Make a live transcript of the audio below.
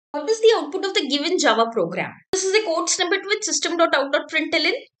What is the output of the given Java program? This is a code snippet with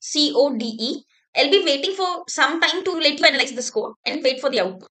system.out.println code. I'll be waiting for some time to let you analyze this code and wait for the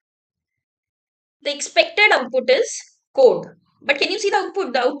output. The expected output is code. But can you see the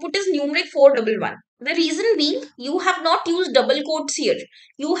output? The output is numeric 411. The reason being, you have not used double quotes here.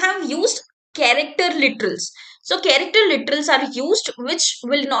 You have used character literals. So character literals are used which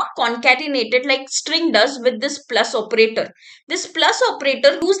will not concatenate it like string does with this plus operator. This plus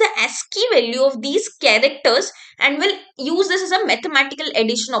operator use the ASCII value of these characters and will use this as a mathematical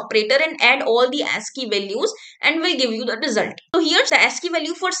addition operator and add all the ASCII values and will give you the result. So here the ASCII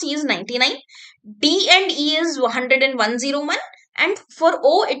value for C is 99. D and E is 101 and for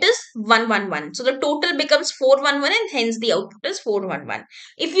O it is 111. So the total becomes 411 and hence the output is 411.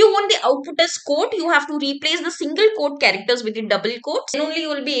 If you want the output as code, you have to replace the single quote characters with the double quotes. Then only you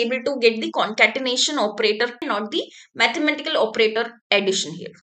will be able to get the concatenation operator, not the mathematical operator addition here.